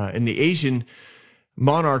Asian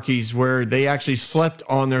monarchies where they actually slept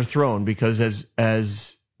on their throne because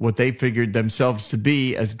as what they figured themselves to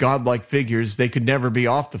be as godlike figures, they could never be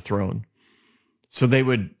off the throne. So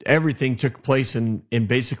everything took place in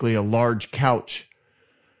basically a large couch.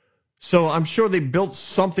 So I'm sure they built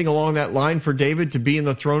something along that line for David to be in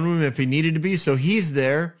the throne room if he needed to be. So he's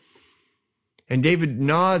there. And David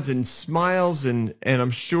nods and smiles, and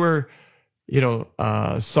I'm sure,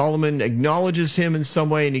 Solomon acknowledges him in some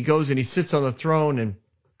way, and he goes and he sits on the throne,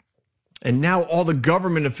 and now all the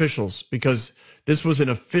government officials, because this was an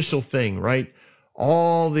official thing, right?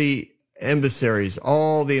 All the emissaries,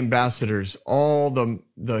 all the ambassadors, all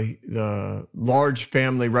the large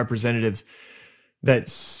family representatives that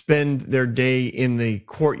spend their day in the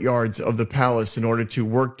courtyards of the palace in order to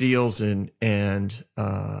work deals and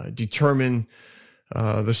determine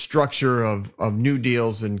the structure of new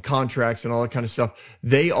deals and contracts and all that kind of stuff.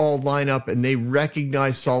 They all line up and they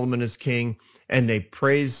recognize Solomon as king, and they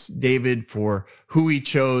praise David for who he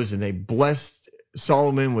chose, and they blessed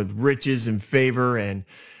Solomon with riches and favor, and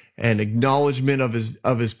and acknowledgement of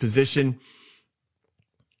his position.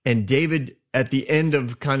 And David, at the end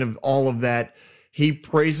of kind of all of that, he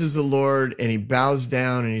praises the Lord and he bows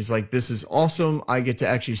down and he's like, this is awesome. I get to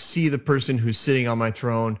actually see the person who's sitting on my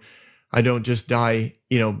throne. I don't just die,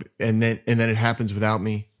 and then it happens without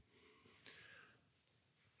me.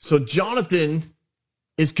 So Jonathan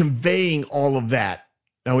is conveying all of that.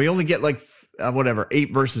 Now we only get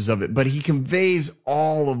 8 verses of it, but he conveys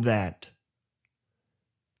all of that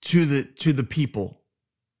to the people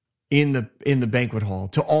in the banquet hall,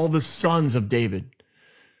 to all the sons of David,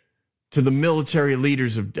 to the military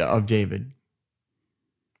leaders of David.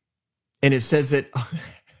 And it says that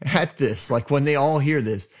at this, when they all hear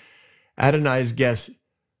this, Adonai's guests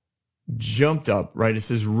jumped up, right? It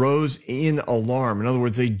says rose in alarm. In other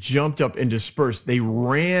words, they jumped up and dispersed. They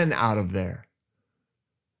ran out of there.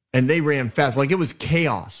 And they ran fast, like it was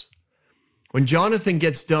chaos. When Jonathan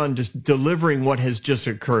gets done just delivering what has just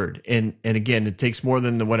occurred, and again, it takes more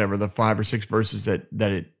than the 5 or 6 verses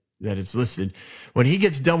that it's listed. When he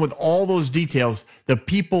gets done with all those details, the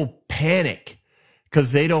people panic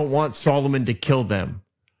because they don't want Solomon to kill them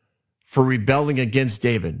for rebelling against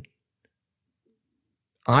David.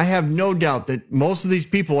 I have no doubt that most of these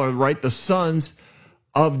people are, right, the sons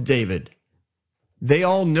of David. They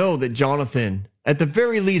all know that Jonathan, at the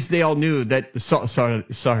very least, they all knew that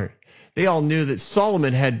they all knew that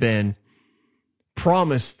Solomon had been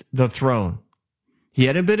promised the throne. He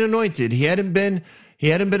hadn't been anointed. He hadn't been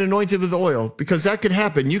anointed with oil, because that could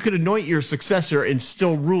happen. You could anoint your successor and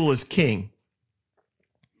still rule as king.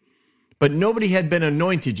 But nobody had been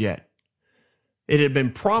anointed yet. It had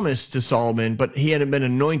been promised to Solomon, but he hadn't been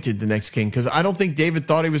anointed the next king, because I don't think David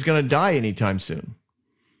thought he was going to die anytime soon.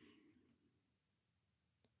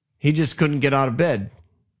 He just couldn't get out of bed.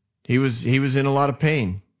 He was in a lot of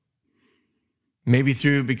pain. Maybe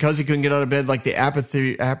because he couldn't get out of bed, like the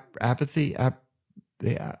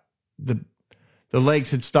the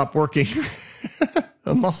legs had stopped working.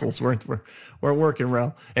 The muscles weren't working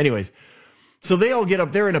well. Anyways, so they all get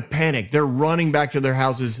up. They're in a panic. They're running back to their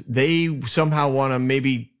houses. They somehow want to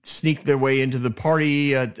maybe sneak their way into the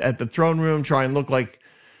party at the throne room, try and look like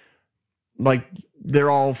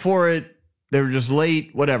they're all for it. They were just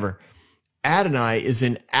late, whatever. Adonai is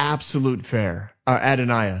in absolute fear.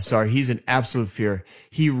 Adoniah, he's in absolute fear.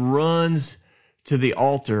 He runs to the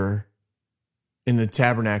altar in the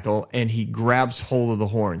tabernacle and he grabs hold of the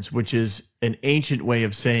horns, which is an ancient way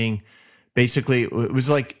of saying, basically, it was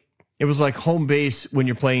like home base when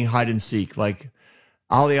you're playing hide and seek. Like,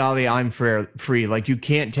 Ali, I'm free. Like, you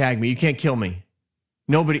can't tag me. You can't kill me.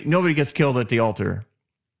 Nobody gets killed at the altar.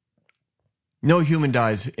 No human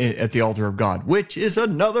dies at the altar of God, which is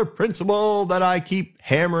another principle that I keep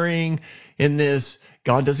hammering in this.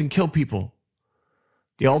 God doesn't kill people.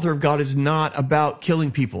 The altar of God is not about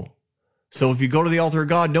killing people. So if you go to the altar of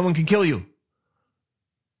God, no one can kill you.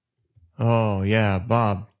 Oh, yeah,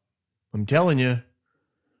 Bob, I'm telling you.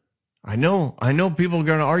 I know people are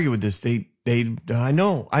going to argue with this. I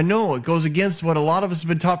know it goes against what a lot of us have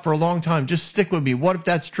been taught for a long time. Just stick with me. What if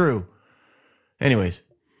that's true? Anyways.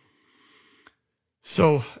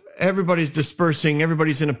 So everybody's dispersing.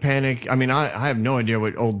 Everybody's in a panic. I mean, I have no idea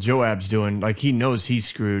what old Joab's doing. Like, he knows he's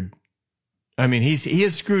screwed. I mean, he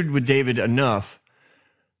is screwed with David enough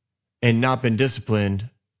and not been disciplined.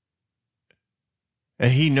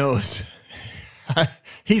 And he knows.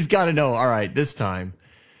 He's got to know, all right, this time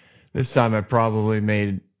I probably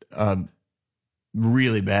made a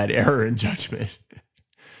really bad error in judgment.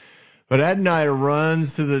 But Adonai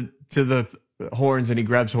runs to the horns and he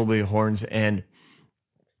grabs hold of the horns, and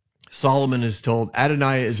Solomon is told,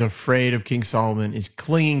 Adonai is afraid of King Solomon, is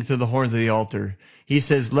clinging to the horns of the altar. He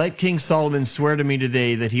says, let King Solomon swear to me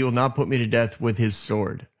today that he will not put me to death with his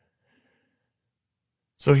sword.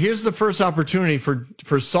 So here's the first opportunity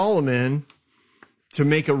for Solomon to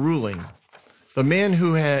make a ruling. The man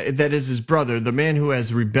that is his brother, the man who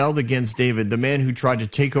has rebelled against David, the man who tried to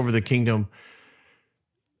take over the kingdom,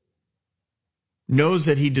 knows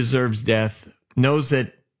that he deserves death, knows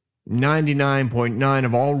that 99.9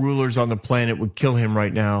 of all rulers on the planet would kill him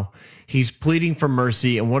right now. He's pleading for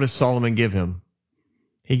mercy, and what does Solomon give him?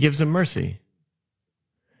 He gives him mercy.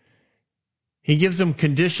 He gives him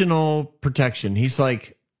conditional protection. He's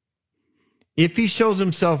like, if he shows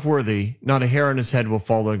himself worthy, not a hair on his head will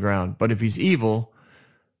fall to the ground. But if evil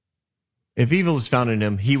is found in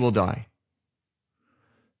him, he will die.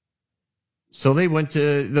 So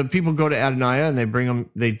the people go to Adoniah and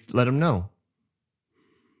they let him know.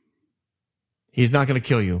 He's not going to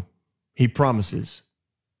kill you. He promises.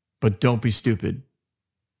 But don't be stupid.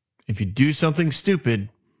 If you do something stupid,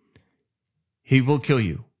 he will kill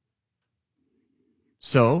you.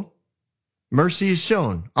 So, mercy is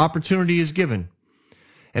shown, opportunity is given.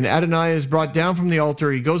 And Adonijah is brought down from the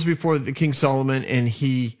altar. He goes before the King Solomon and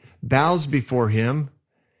he bows before him,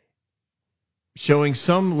 showing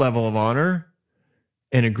some level of honor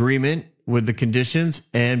and agreement with the conditions.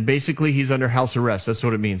 And basically, he's under house arrest. That's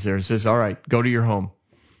what it means there. It says, all right, go to your home.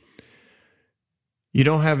 You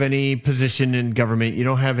don't have any position in government. You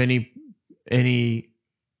don't have any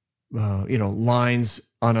lines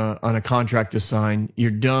on a contract to sign.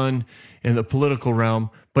 You're done in the political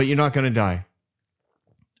realm, but you're not going to die.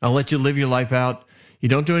 I'll let you live your life out. You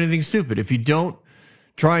don't do anything stupid. If you don't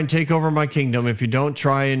try and take over my kingdom, if you don't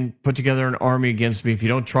try and put together an army against me, if you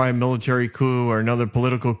don't try a military coup or another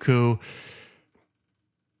political coup,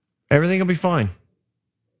 everything will be fine.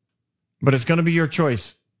 But it's going to be your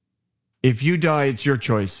choice. If you die, it's your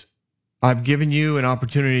choice. I've given you an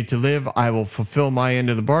opportunity to live. I will fulfill my end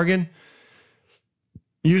of the bargain.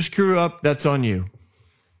 You screw up, that's on you.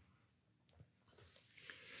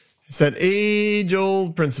 It's that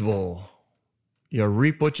age-old principle. You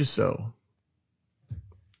reap what you sow.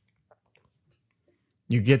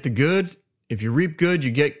 You get the good. If you reap good,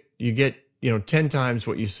 you get 10 times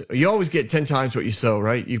what you sow. You always get 10 times what you sow,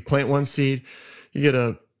 right? You plant one seed, you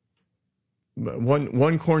get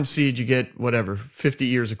one corn seed, you get 50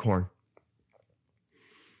 ears of corn.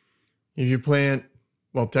 If you plant,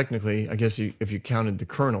 well, technically, I guess if you counted the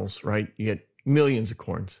kernels, right, you get millions of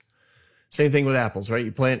corns. Same thing with apples, right?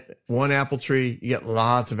 You plant one apple tree, you get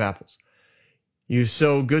lots of apples. You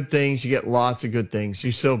sow good things, you get lots of good things.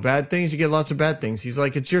 You sow bad things, you get lots of bad things. He's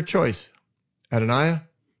like, it's your choice. Adonijah,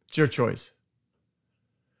 it's your choice.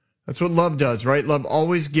 That's what love does, right? Love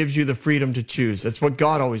always gives you the freedom to choose. That's what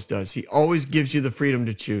God always does. He always gives you the freedom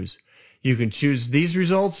to choose. You can choose these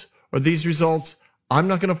results or these results. I'm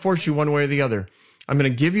not going to force you one way or the other. I'm going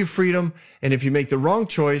to give you freedom, and if you make the wrong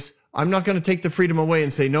choice, I'm not going to take the freedom away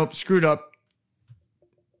and say, nope, screwed up.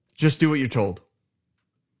 Just do what you're told.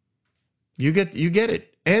 You get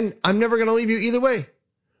it. And I'm never going to leave you either way.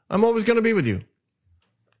 I'm always going to be with you.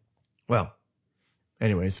 Well,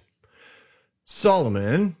 anyways,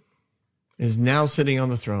 Solomon is now sitting on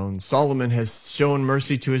the throne. Solomon has shown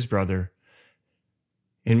mercy to his brother.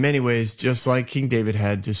 In many ways, just like King David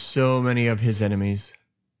had to so many of his enemies.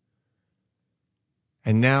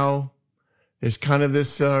 And now there's kind of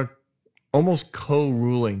this almost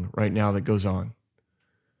co-ruling right now that goes on.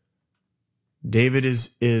 David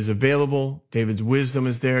is available. David's wisdom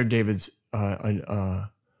is there. David's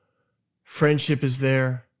friendship is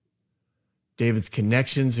there. David's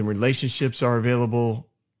connections and relationships are available.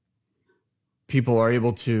 People are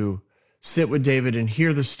able to sit with David and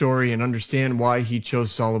hear the story and understand why he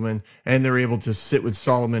chose Solomon, and they're able to sit with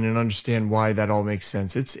Solomon and understand why that all makes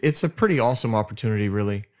sense. It's a pretty awesome opportunity,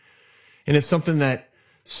 really. And it's something that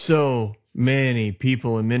so many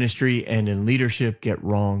people in ministry and in leadership get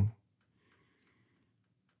wrong,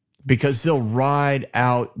 because they'll ride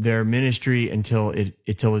out their ministry until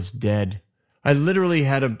it's dead. I literally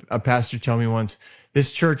had a pastor tell me once,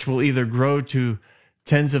 this church will either grow to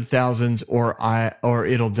tens of thousands or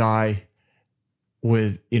it'll die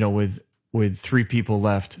with 3 people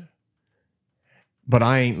left. But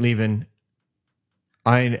I ain't leaving.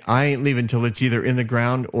 I ain't leaving till it's either in the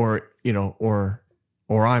ground or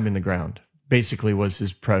I'm in the ground. Basically was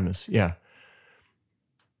his premise. Yeah.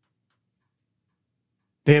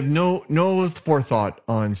 They have no forethought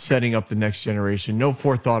on setting up the next generation, no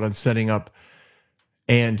forethought on setting up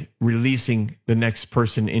and releasing the next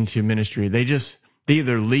person into ministry. They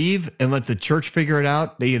either leave and let the church figure it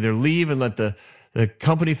out. They either leave and let the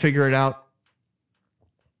company figure it out,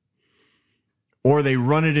 or they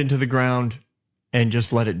run it into the ground and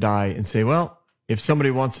just let it die and say, well, if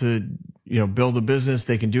somebody wants to, build a business,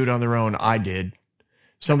 they can do it on their own. I did.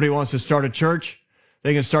 Somebody wants to start a church,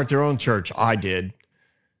 they can start their own church. I did.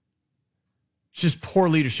 It's just poor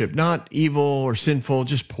leadership, not evil or sinful,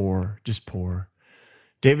 just poor.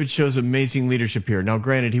 David shows amazing leadership here. Now,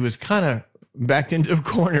 granted, he was kind of backed into a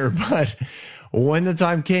corner, but when the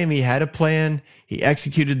time came, he had a plan, he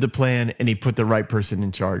executed the plan, and he put the right person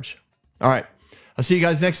in charge. All right, I'll see you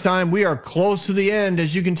guys next time. We are close to the end.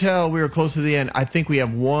 As you can tell, we are close to the end. I think we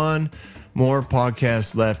have one more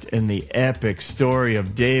podcast left, and the epic story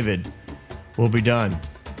of David will be done.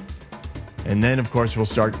 And then, of course, we'll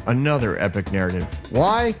start another epic narrative.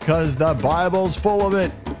 Why? Because the Bible's full of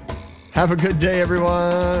it. Have a good day,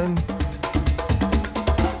 everyone.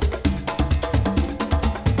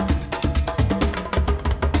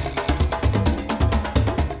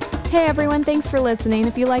 Hey everyone, thanks for listening.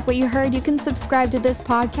 If you like what you heard, you can subscribe to this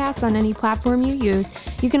podcast on any platform you use.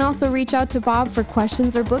 You can also reach out to Bob for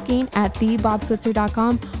questions or booking at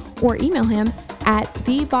thebobswitzer.com or email him at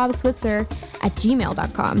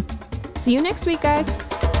thebobswitzer@gmail.com. See you next week, guys.